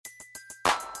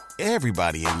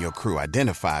Everybody in your crew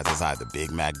identifies as either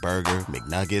Big Mac Burger,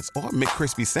 McNuggets, or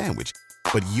McCrispy Sandwich.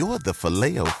 But you're the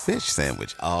Filet-O-Fish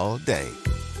Sandwich all day.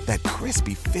 That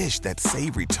crispy fish, that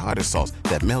savory tartar sauce,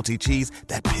 that melty cheese,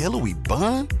 that pillowy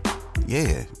bun.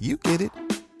 Yeah, you get it.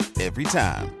 Every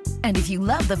time. And if you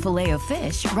love the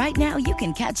Filet-O-Fish, right now you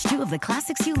can catch two of the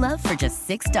classics you love for just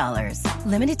 $6.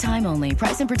 Limited time only.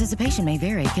 Price and participation may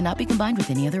vary. Cannot be combined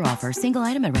with any other offer. Single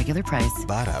item at regular price.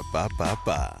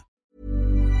 Ba-da-ba-ba-ba.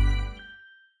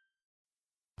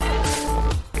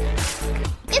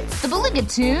 It's the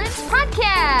Beligatunes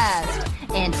Podcast.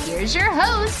 And here's your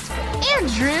host,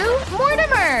 Andrew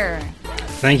Mortimer.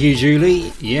 Thank you,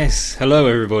 Julie. Yes, hello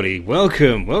everybody.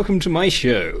 Welcome to my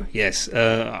show. Yes,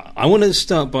 I want to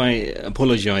start by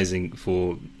apologising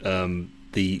for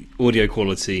the audio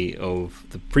quality of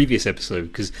the previous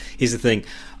episode, because here's the thing,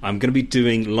 I'm going to be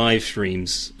doing live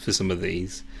streams for some of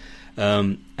these,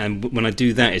 and when I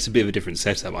do that, it's a bit of a different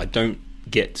setup. I don't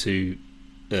get to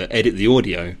edit the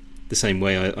audio the same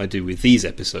way I do with these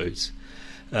episodes.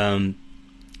 The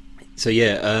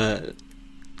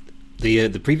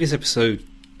previous episode,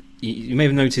 you may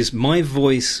have noticed my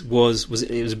voice was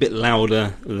a bit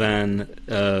louder than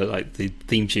like the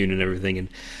theme tune and everything, and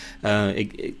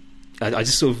I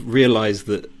just sort of realised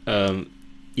that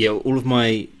all of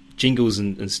my jingles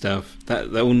and stuff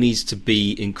that all needs to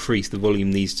be increased. The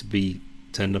volume needs to be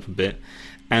turned up a bit,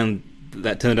 and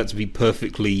that turned out to be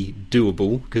perfectly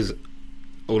doable because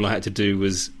all I had to do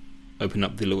was open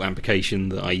up the little application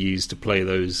that I use to play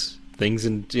those things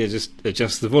and just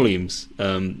adjust the volumes.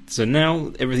 So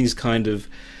now everything's kind of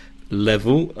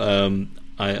level. I'm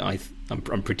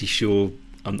pretty sure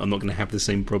I'm not going to have the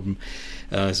same problem.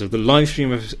 So the live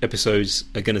stream episodes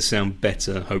are going to sound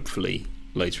better, hopefully,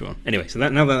 later on. Anyway, so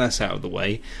now that that's out of the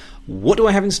way, what do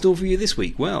I have in store for you this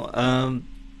week? Well,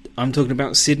 I'm talking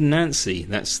about Sid and Nancy.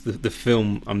 That's the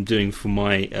film I'm doing for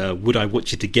my Would I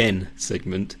Watch It Again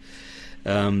segment.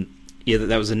 That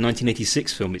was a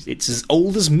 1986 film. It's as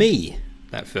old as me,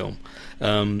 that film.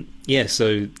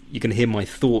 So you can hear my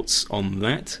thoughts on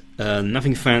that.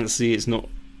 Nothing fancy. It's not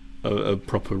a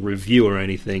proper review or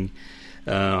anything.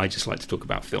 I just like to talk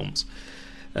about films.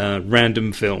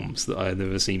 Random films that I've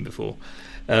never seen before.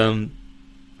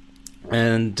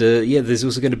 There's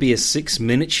also going to be a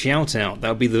 6-minute shout-out.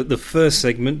 That'll be the first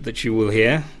segment that you will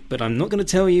hear. But I'm not going to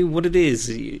tell you what it is.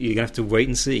 You're going to have to wait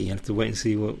and see. You have to wait and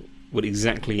see what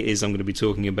exactly it is I'm going to be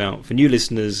talking about. For new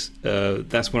listeners,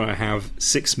 that's where I have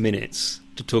 6 minutes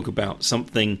to talk about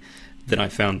something that I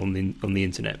found on the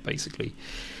internet, basically.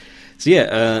 So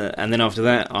and then after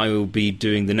that, I will be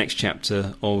doing the next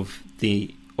chapter of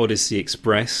the Odyssey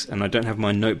Express, and I don't have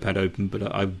my notepad open, but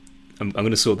I'm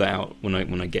going to sort that out when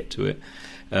I get to it.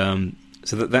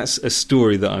 So that's a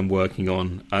story that I'm working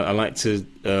on. I like to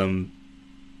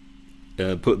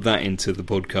put that into the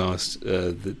podcast,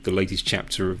 the latest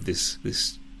chapter of this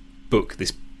book,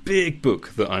 this big book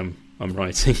that I'm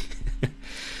writing.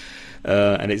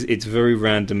 And it's very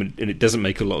random and it doesn't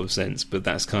make a lot of sense, but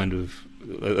that's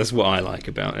what I like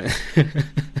about it.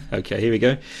 Okay, here we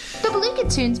go. The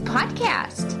Beligatunes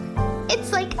Podcast.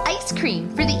 It's like ice cream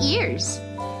for the ears.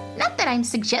 Not that I'm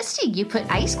suggesting you put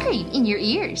ice cream in your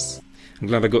ears. I'm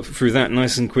glad I got through that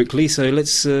nice and quickly. So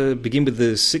let's begin with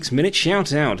the 6-minute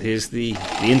shout out. Here's the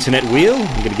internet wheel.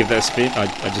 I'm going to give that a spin. I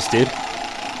just did.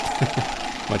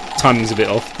 My timing's a bit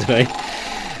off today.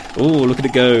 Oh, look at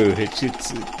it go.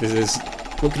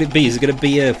 What could it be? Is it going to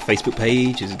be a Facebook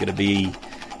page? Is it going to be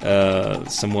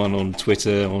someone on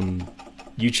Twitter, on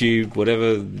YouTube,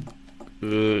 whatever?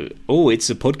 It's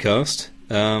a podcast.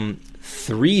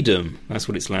 Threedom. That's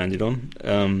what it's landed on.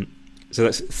 So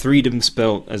that's Threedom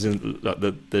spelled as in like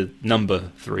the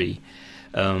number 3.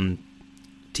 THREEDOM.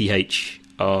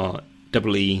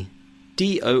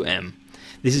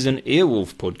 This is an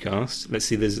Earwolf podcast. Let's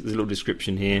see, there's a little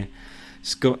description here.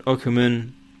 Scott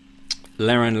Aukerman,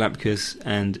 Laran Lapkus,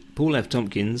 and Paul F.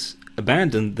 Tompkins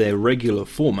abandoned their regular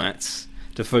formats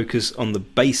to focus on the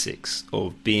basics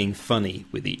of being funny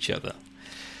with each other.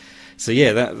 So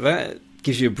that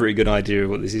gives you a pretty good idea of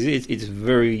what this is. It's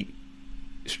very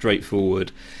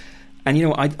straightforward.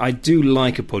 And I do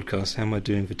like a podcast. How am I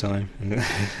doing for time?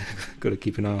 Got to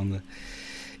keep an eye on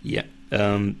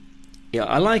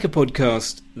I like a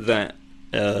podcast that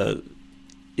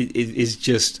is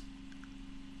just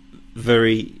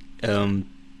very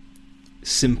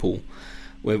simple,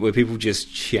 where people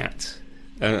just chat.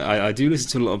 I do listen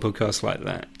to a lot of podcasts like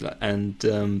that, and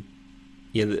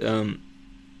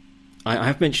I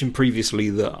have mentioned previously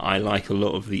that I like a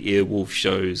lot of the Earwolf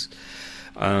shows.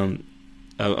 I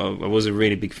was a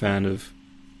really big fan of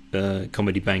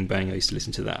Comedy Bang Bang. I used to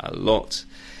listen to that a lot,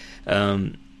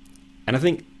 and I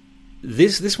think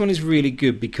this one is really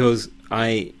good because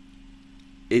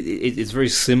it's very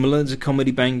similar to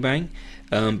Comedy Bang Bang,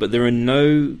 but there are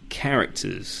no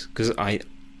characters, because I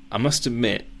must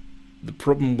admit the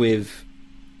problem with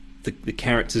the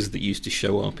characters that used to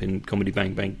show up in Comedy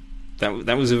Bang Bang,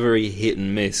 that was a very hit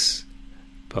and miss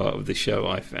part of the show,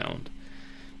 I found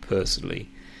personally.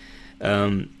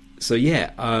 So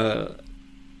yeah,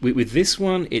 with this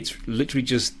one, it's literally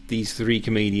just these three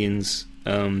comedians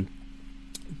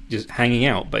just hanging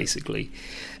out basically,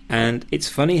 and it's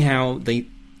funny how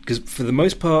because for the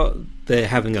most part they're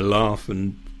having a laugh,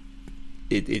 and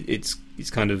it's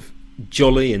kind of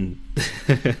jolly, and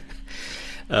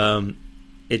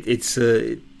it's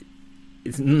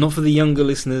not for the younger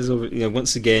listeners, or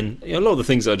once again, a lot of the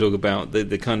things that I talk about,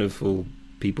 they're kind of for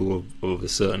people of a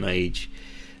certain age,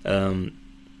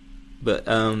 but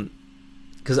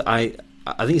because I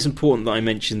think it's important that I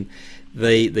mention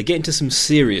they get into some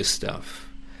serious stuff,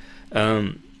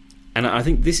 and I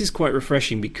think this is quite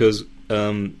refreshing because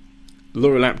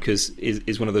Laura Lapkus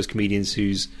is one of those comedians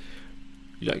who's,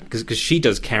 because she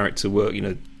does character work,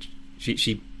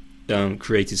 she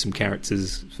created some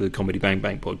characters for the Comedy Bang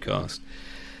Bang podcast,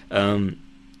 and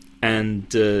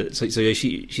so yeah,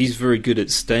 she's very good at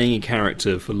staying in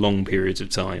character for long periods of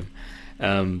time,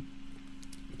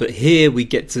 but here we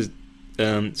get to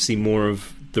see more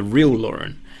of the real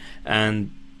Lauren,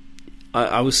 and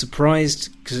I was surprised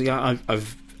because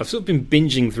I've sort of been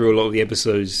binging through a lot of the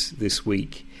episodes this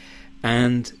week,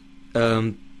 and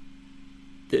there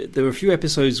were a few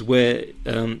episodes where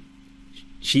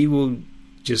she will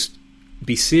just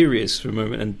be serious for a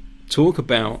moment and talk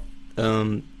about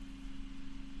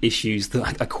issues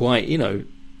that are quite,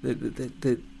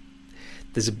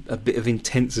 there's a bit of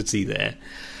intensity there.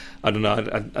 I don't know.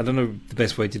 I don't know the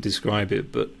best way to describe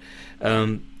it, but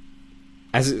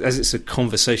as it's a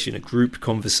conversation, a group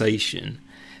conversation,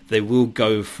 they will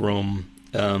go from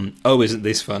 "Oh, isn't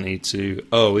this funny?" to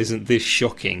 "Oh, isn't this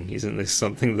shocking? Isn't this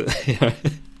something that?"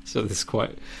 So this is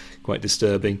quite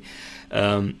disturbing.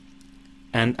 And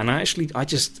I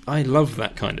love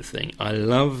that kind of thing. I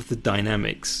love the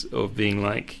dynamics of being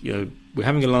like, we're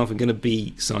having a laugh, we're going to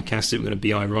be sarcastic, we're going to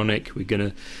be ironic, we're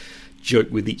going to joke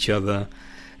with each other,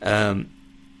 and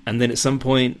then at some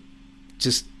point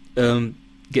just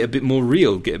get a bit more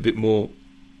real, get a bit more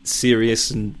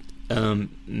serious, and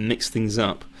mix things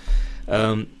up.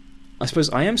 I suppose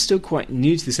I am still quite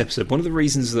new to this episode. One of the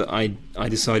reasons that I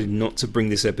decided not to bring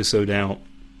this episode out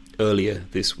earlier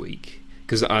this week,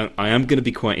 because I am going to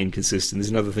be quite inconsistent. There's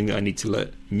another thing that I need to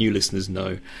let new listeners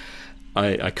know.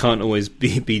 I can't always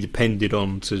be depended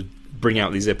on to bring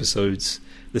out these episodes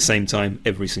the same time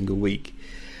every single week.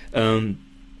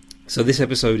 So this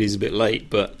episode is a bit late,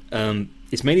 but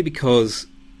it's mainly because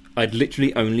I'd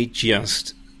literally only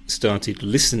just started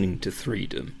listening to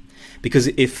Threedom. Because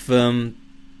if I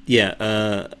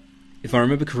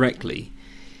remember correctly,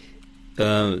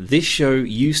 this show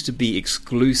used to be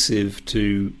exclusive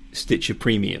to Stitcher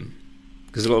Premium,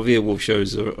 because a lot of Earwolf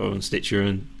shows are on Stitcher,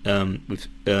 and with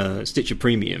Stitcher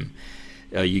Premium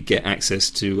you get access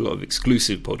to a lot of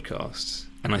exclusive podcasts.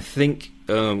 And I think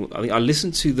I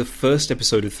listened to the first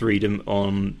episode of Threedom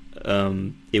on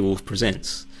Earwolf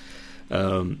Presents,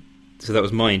 so that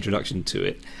was my introduction to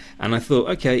it. And I thought,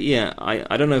 okay, yeah,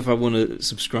 I don't know if I want to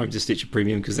subscribe to Stitcher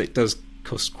Premium, because it does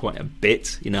cost quite a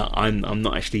bit. I'm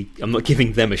not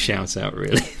giving them a shout out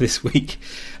really this week.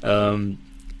 And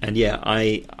yeah,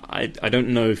 I don't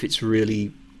know if it's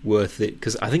really worth it,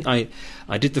 because I think I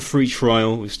did the free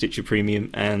trial with Stitcher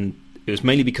Premium, and it was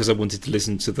mainly because I wanted to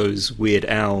listen to those Weird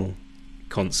Al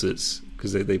concerts,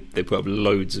 because they put up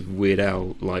loads of Weird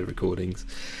Al live recordings.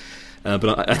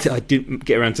 But I didn't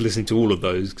get around to listening to all of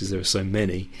those because there are so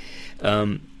many.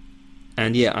 And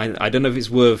yeah, I don't know if it's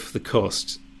worth the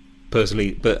cost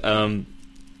personally, but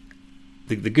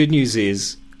the good news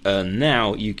is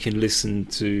now you can listen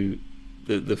to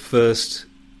the first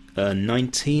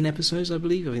 19 episodes, I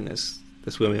believe. I think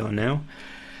that's where we are now,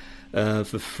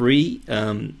 for free.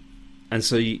 And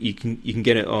so you can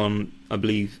get it on, I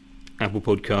believe, Apple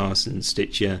Podcasts and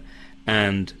Stitcher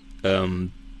and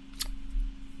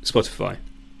Spotify.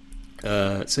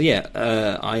 So yeah,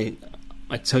 I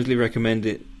totally recommend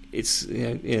it. It's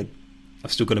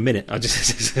I've still got a minute. I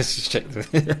just checked.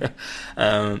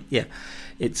 Yeah,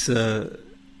 it's for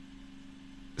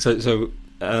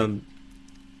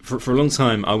a long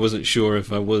time I wasn't sure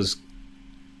if I was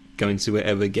going to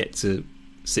ever get to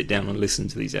sit down and listen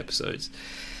to these episodes.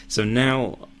 So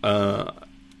now, I'm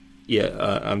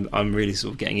really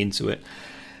sort of getting into it.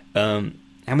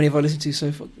 How many have I listened to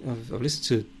so far? I've listened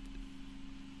to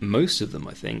most of them,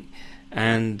 I think,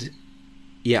 and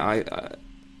yeah,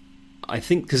 I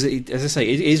think because, as I say,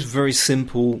 it is very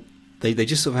simple. They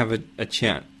just sort of have a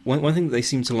chat. One thing that they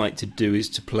seem to like to do is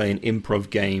to play an improv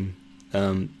game.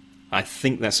 I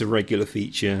think that's a regular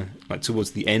feature. Like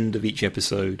towards the end of each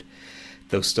episode,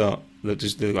 they'll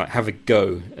like have a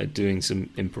go at doing some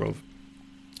improv.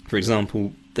 For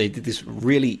example, they did this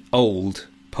really old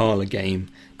parlour game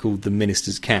called The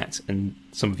Minister's Cat, and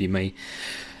some of you may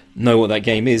know what that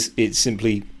game is. It's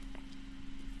simply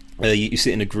you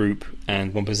sit in a group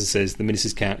and one person says the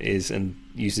Minister's Cat is, and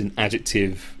uses an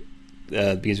adjective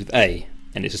that begins with A,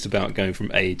 and it's just about going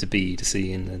from A to B to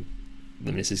C, and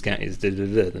the Minister's Cat is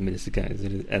da-da-da-da, the Minister's Cat is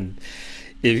da-da-da. And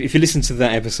if you listen to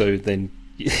that episode, then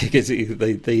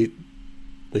they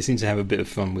seem to have a bit of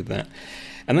fun with that.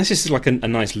 And that's just like a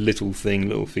nice little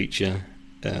feature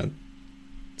to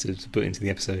put into the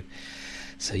episode.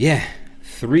 So yeah,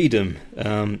 Freedom.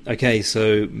 Okay,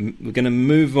 so we're going to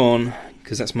move on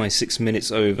because that's my 6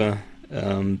 minutes over.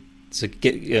 So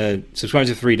get subscribe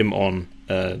to Freedom on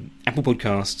Apple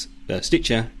Podcasts,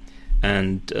 Stitcher,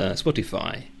 and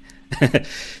Spotify.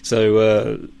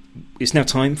 So it's now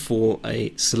time for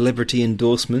a celebrity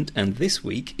endorsement, and this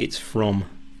week it's from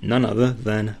none other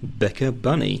than Becca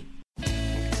Bunny.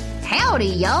 Howdy,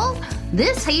 y'all.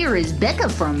 This here is Becca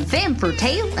from Femme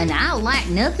Fatale, and I like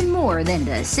nothing more than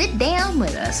to sit down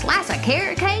with a slice of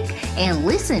carrot cake and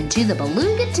listen to the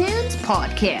Beluga Tunes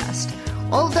podcast.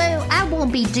 Although I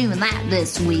won't be doing that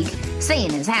this week,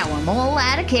 seeing as how I'm all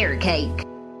out of carrot cake.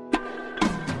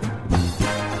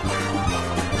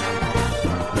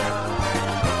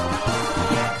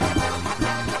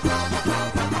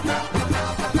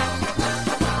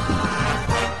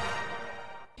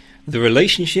 The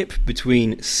relationship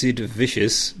between Sid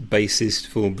Vicious, bassist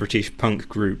for British punk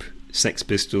group Sex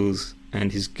Pistols,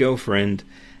 and his girlfriend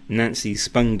Nancy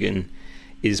Spungen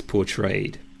is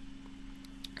portrayed.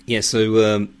 Yeah,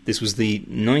 so this was the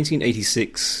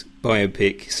 1986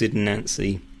 biopic Sid and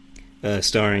Nancy,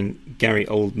 starring Gary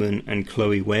Oldman and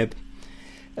Chloe Webb,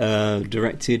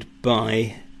 directed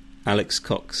by Alex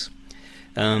Cox.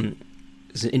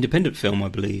 It's an independent film, I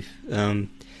believe. And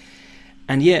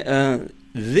yeah,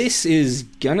 this is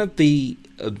gonna be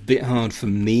a bit hard for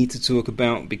me to talk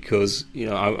about because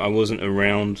I wasn't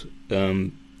around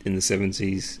in the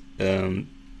 70s, and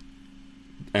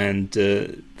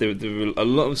there were a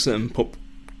lot of certain pop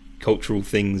cultural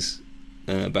things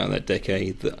about that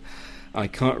decade that I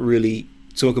can't really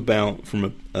talk about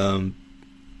from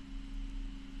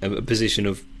a position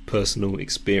of personal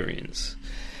experience.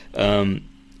 But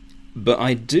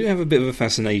I do have a bit of a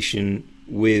fascination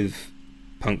with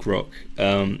punk rock,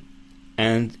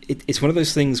 and it's one of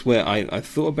those things where I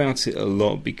thought about it a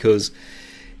lot because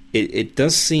it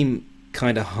does seem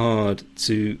kind of hard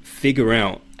to figure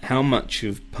out how much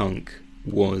of punk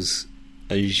was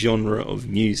a genre of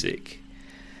music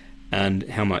and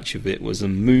how much of it was a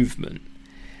movement,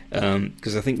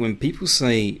 because I think when people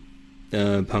say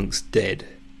punk's dead,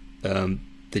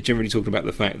 they're generally talking about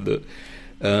the fact that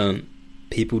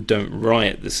people don't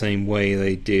riot the same way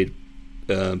they did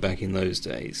back in those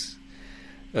days.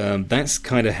 That's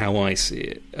kind of how I see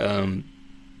it.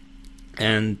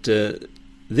 And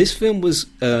this film was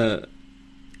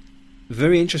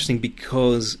very interesting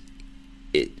because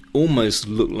it almost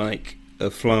looked like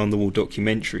a fly-on-the-wall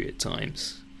documentary at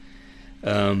times.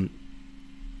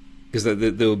 Because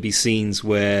there will be scenes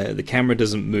where the camera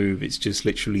doesn't move, it's just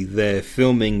literally there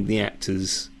filming the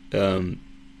actors. Gary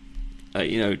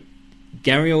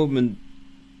Oldman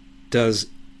does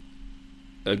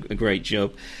a great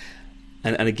job,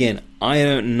 and again, I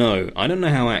don't know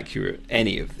how accurate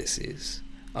any of this is.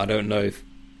 I don't know if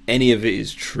any of it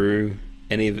is true,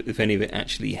 if any of it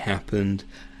actually happened.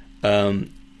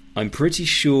 I'm pretty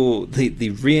sure the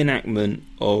reenactment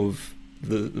of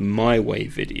the My Way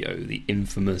video, the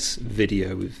infamous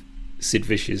video with Sid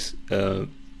Vicious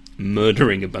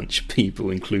murdering a bunch of people,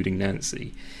 including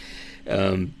Nancy,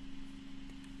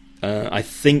 I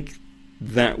think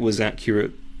that was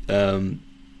accurate.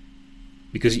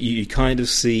 Because you kind of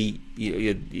see,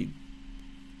 because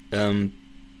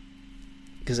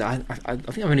I think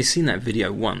I've only seen that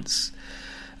video once,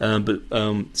 but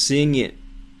seeing it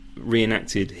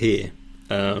reenacted here,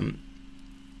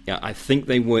 I think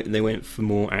they went for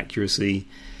more accuracy.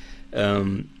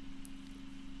 So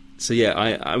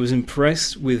yeah, I was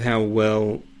impressed with how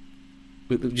well,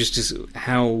 with just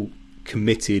how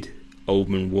committed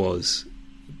Oldman was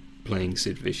playing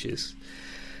Sid Vicious.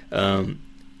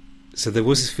 So there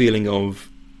was this feeling of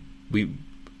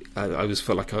I was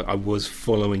felt like I was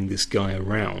following this guy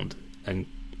around and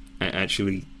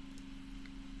actually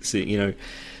see,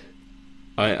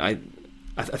 I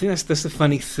think that's the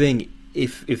funny thing.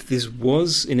 if this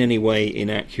was in any way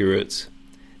inaccurate,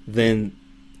 then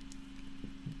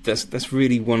that's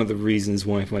really one of the reasons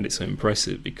why I find it so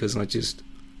impressive, because I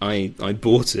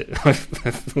bought it. I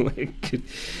thought it could,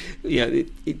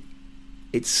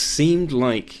 it seemed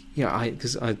like,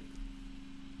 because I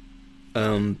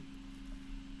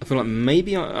feel like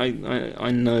maybe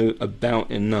I know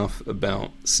about enough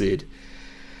about Sid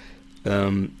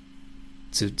to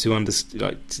understand,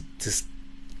 like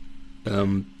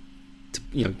to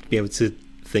be able to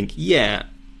think, yeah,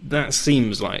 that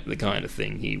seems like the kind of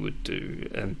thing he would do,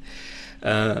 and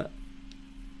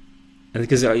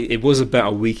because it was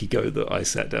about a week ago that I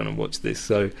sat down and watched this,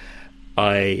 so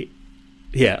I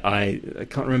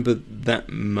can't remember that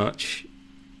much,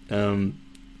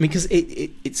 because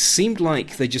it seemed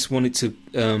like they just wanted to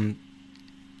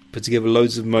put together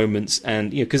loads of moments,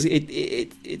 and because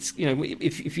it's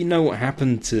if you know what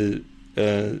happened to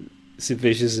Sid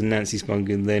Vicious and Nancy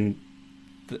Spungen, then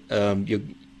you're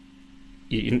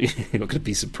not going to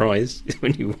be surprised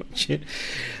when you watch it.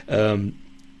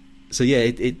 So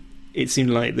yeah, it seemed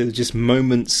like there were just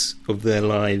moments of their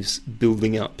lives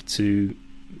building up to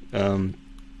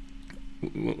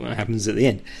what happens at the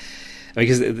end.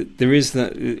 Because there is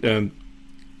that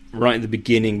right at the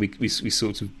beginning, we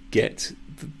sort of get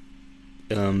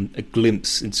a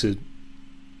glimpse into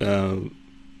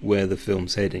where the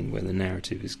film's heading, where the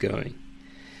narrative is going,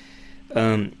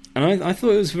 and I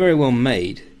thought it was very well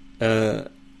made.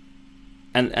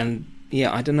 And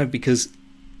yeah, I don't know, because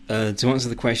to answer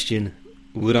the question,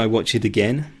 would I watch it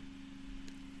again?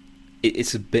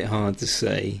 It's a bit hard to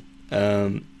say.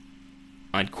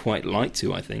 I'd quite like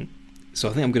to, I think. So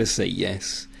I think I'm going to say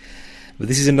yes. But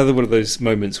this is another one of those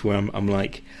moments where I'm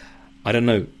like, I don't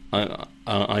know,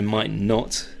 I might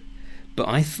not. But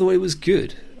I thought it was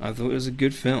good. I thought it was a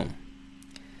good film.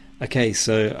 Okay,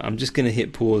 so I'm just going to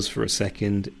hit pause for a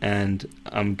second, and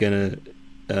I'm going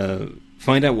to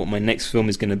find out what my next film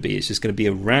is going to be. It's just going to be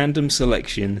a random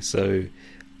selection, so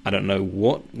I don't know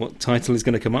what title is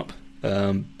going to come up,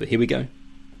 but here we go.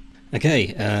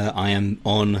 Okay, I am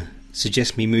on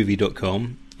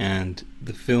suggestmemovie.com, and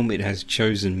the film it has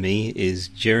chosen me is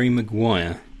Jerry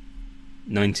Maguire,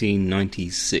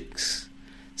 1996.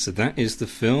 So that is the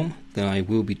film that I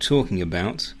will be talking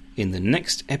about in the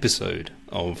next episode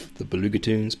of the Beluga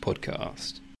Tunes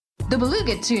podcast. The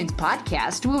Beluga Tunes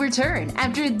podcast will return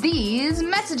after these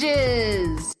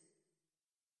messages.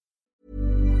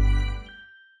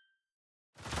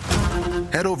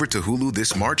 Head over to Hulu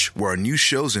this March, where our new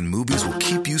shows and movies will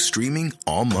keep you streaming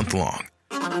all month long.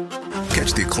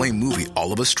 Catch the acclaimed movie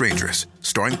All of Us Strangers,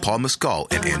 starring Paul Mescal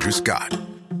and Andrew Scott.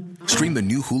 Stream the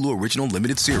new Hulu original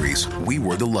limited series We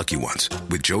Were the Lucky Ones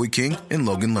with Joey King and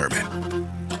Logan Lerman.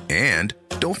 And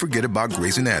don't forget about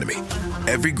Grey's Anatomy.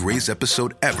 Every Grey's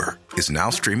episode ever is now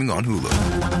streaming on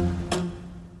Hulu.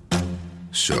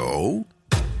 So,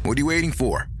 what are you waiting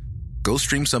for? Go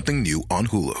stream something new on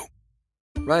Hulu.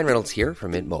 Ryan Reynolds here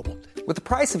from Mint Mobile. With the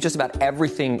price of just about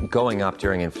everything going up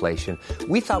during inflation,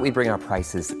 we thought we'd bring our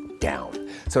prices down.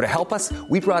 So to help us,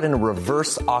 we brought in a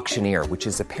reverse auctioneer, which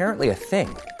is apparently a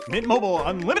thing. Mint Mobile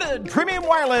Unlimited Premium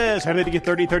Wireless. How to get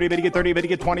 30, 30, bit to get 30, bit to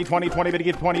get 20, 20, 20, bit to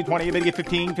get 20, 20, bit to get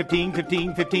 15, 15,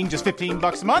 15, 15, just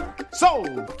 $15 a month?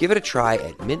 Sold! Give it a try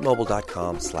at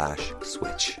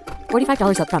mintmobile.com/switch.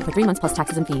 $45 up front for 3 months plus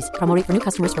taxes and fees. Promo rate for new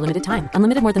customers for limited time.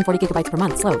 Unlimited more than 40 gigabytes per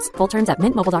month. Slows full terms at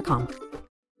mintmobile.com.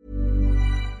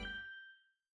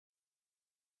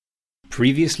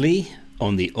 Previously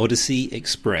on the Odyssey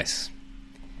Express.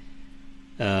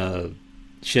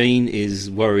 Shane is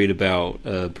worried about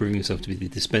proving himself to be the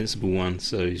dispensable one,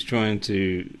 so he's trying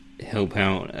to help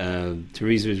out.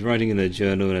 Teresa is writing in her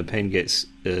journal, and her pen gets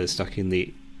stuck in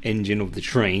the engine of the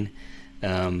train,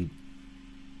 they're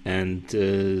on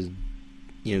the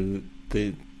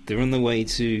way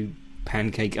to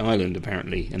Pancake Island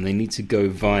apparently, and they need to go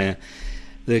via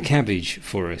the cabbage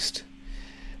forest.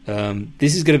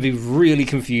 This is going to be really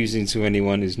confusing to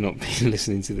anyone who's not been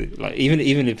listening to the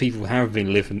even if people have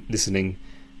been listening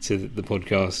to the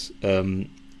podcast.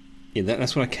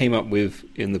 That's what I came up with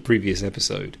in the previous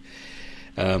episode.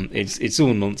 It's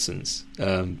all nonsense,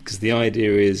 because the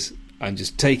idea is I'm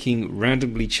just taking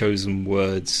randomly chosen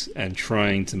words and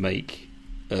trying to make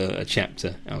a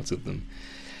chapter out of them.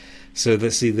 So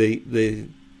let's see, the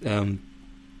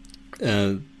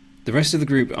rest of the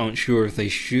group aren't sure if they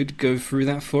should go through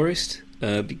that forest,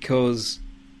 because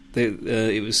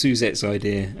it was Suzette's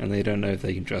idea, and they don't know if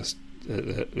they can trust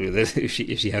if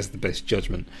she has the best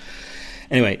judgment.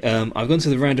 Anyway, I've gone to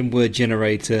the random word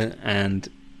generator, and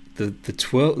the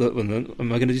 12.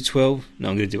 Am I going to do 12? No,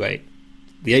 I'm going to do 8.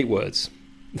 The 8 words.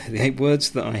 The 8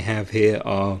 words that I have here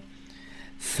are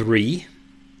 3.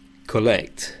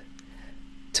 Collect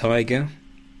tiger,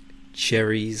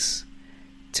 cherries,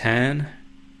 tan,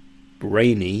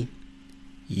 brainy,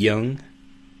 young,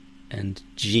 and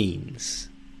jeans.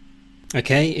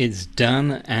 Okay, it's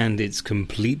done and it's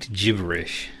complete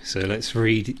gibberish. So let's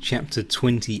read chapter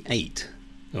 28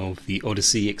 of the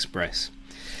Odyssey Express.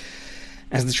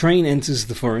 As the train enters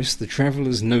the forest, the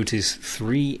travellers notice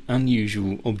 3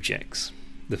 unusual objects.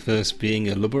 The first being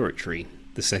a laboratory,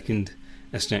 the second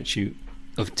a statue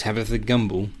of Tabitha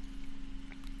Gumble,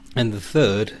 and the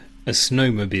third a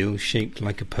snowmobile shaped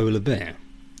like a polar bear.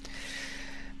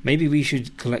 Maybe we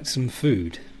should collect some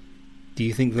food. Do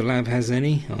you think the lab has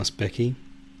any? Asks Becky.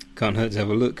 Can't hurt to have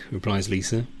a look, replies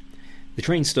Lisa. The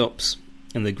train stops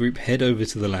and the group head over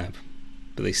to the lab,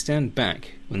 but they stand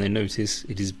back when they notice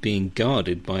it is being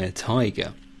guarded by a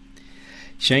tiger.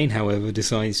 Shane, however,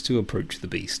 decides to approach the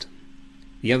beast.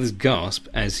 The others gasp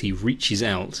as he reaches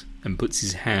out and puts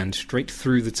his hand straight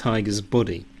through the tiger's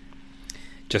body.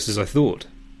 Just as I thought,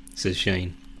 says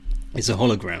Shane. It's a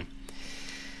hologram.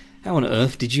 How on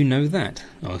earth did you know that?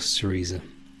 Asks Teresa.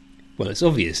 Well, it's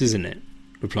obvious, isn't it?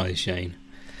 Replies Shane.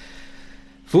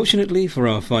 Fortunately for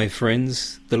our 5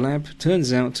 friends, the lab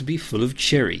turns out to be full of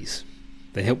cherries.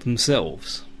 They help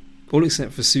themselves, all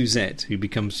except for Suzette, who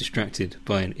becomes distracted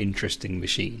by an interesting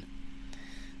machine.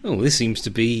 Oh, this seems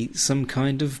to be some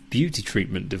kind of beauty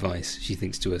treatment device, she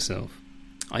thinks to herself.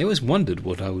 I always wondered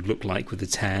what I would look like with a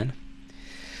tan.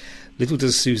 Little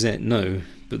does Suzette know,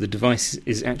 but the device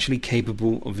is actually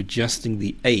capable of adjusting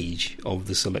the age of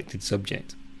the selected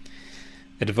subject.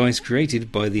 A device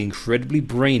created by the incredibly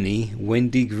brainy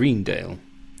Wendy Greendale.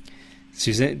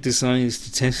 Suzette decides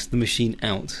to test the machine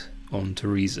out on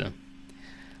Teresa.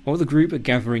 While the group are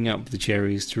gathering up the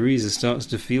cherries, Teresa starts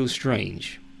to feel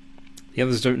strange. The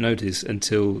others don't notice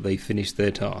until they finish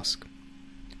their task.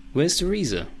 Where's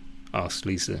Teresa? Asks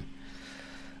Lisa.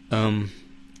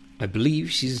 I believe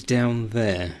she's down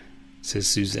there, says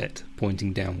Suzette,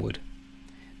 pointing downward.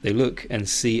 They look and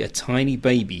see a tiny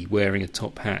baby wearing a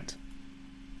top hat.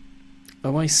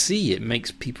 Oh, I see, it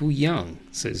makes people young,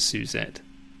 says Suzette.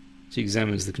 She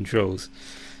examines the controls.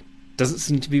 Doesn't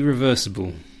seem to be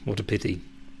reversible. What a pity.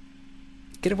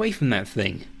 Get away from that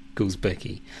thing, calls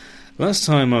Becky. Last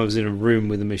time I was in a room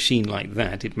with a machine like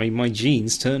that, it made my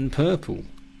jeans turn purple.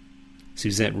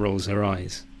 Suzette rolls her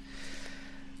eyes.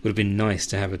 Would have been nice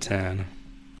to have a tan.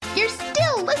 You're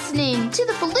still listening to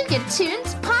the Beluga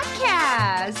Tunes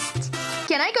podcast.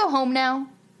 Can I go home now?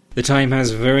 The time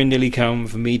has very nearly come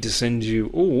for me to send you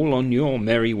all on your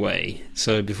merry way.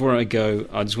 So before I go,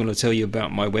 I just want to tell you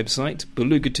about my website,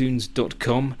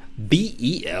 belugatoons.com,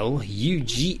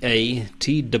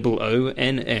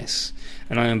 BELUGATOONS.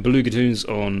 And I am Belugatoons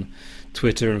on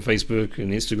Twitter and Facebook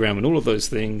and Instagram and all of those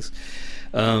things.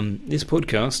 This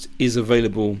podcast is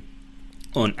available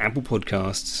on Apple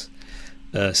Podcasts,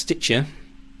 Stitcher,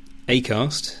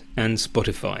 Acast, and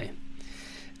Spotify.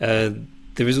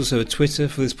 There is also a Twitter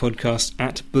for this podcast,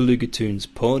 at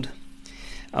BelugatoonsPod.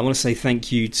 I want to say thank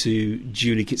you to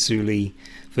Julie Kitsuli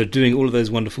for doing all of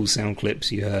those wonderful sound clips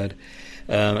you heard.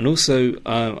 And also,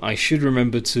 I should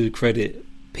remember to credit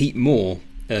Pete Moore,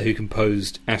 who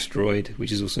composed Asteroid,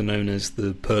 which is also known as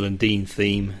the Pearl and Dean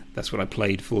theme. That's what I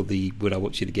played for the Would I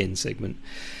Watch It Again segment.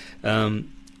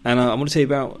 And I want to tell you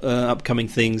about upcoming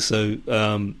things. So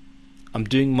I'm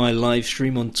doing my live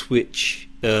stream on Twitch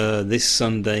this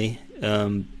Sunday,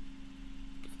 4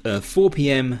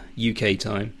 p.m. UK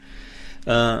time.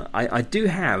 I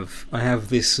have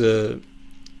this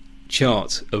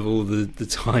chart of all the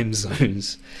time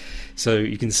zones, so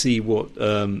you can see what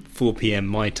 4 p.m.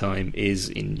 my time is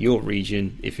in your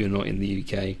region if you're not in the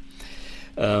UK.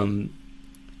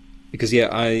 Because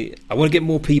I want to get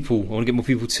more people. I want to get more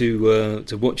people to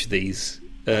watch these,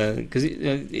 because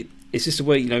it's just a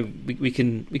way, we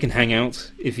can hang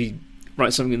out. If you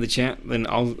write something in the chat, then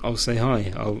I'll say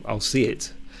hi. I'll see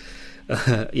it.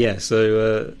 Yeah.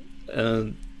 So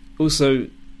also,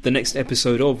 the next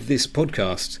episode of this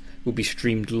podcast will be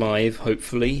streamed live,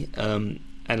 hopefully. And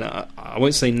I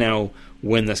won't say now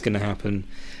when that's going to happen,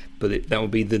 but that will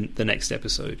be the next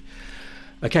episode.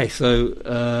 Okay,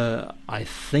 so I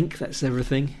think that's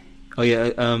everything. Oh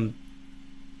yeah,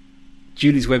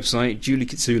 Julie's website, Julie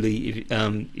Kitsuli.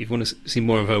 If you want to see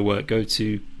more of her work, go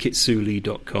to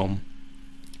kitsuli.com.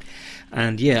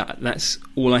 And yeah, that's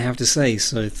all I have to say.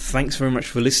 So thanks very much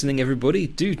for listening, everybody.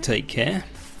 Do take care,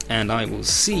 and I will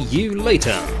see you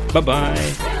later.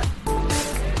 Bye-bye.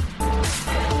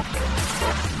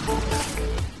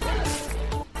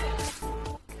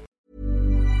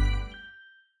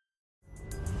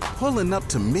 Pulling up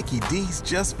to Mickey D's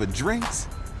just for drinks?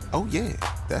 Oh yeah,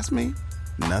 that's me.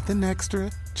 Nothing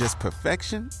extra, just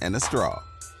perfection and a straw.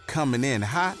 Coming in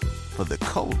hot for the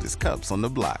coldest cups on the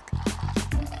block.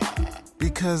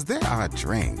 Because there are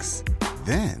drinks.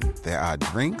 Then there are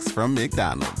drinks from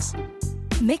McDonald's.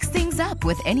 Mix things up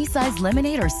with any size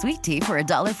lemonade or sweet tea for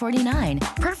 $1.49.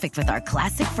 Perfect with our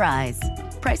classic fries.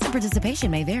 Price and participation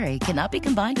may vary. Cannot be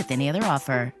combined with any other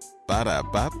offer.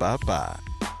 Ba-da-ba-ba-ba.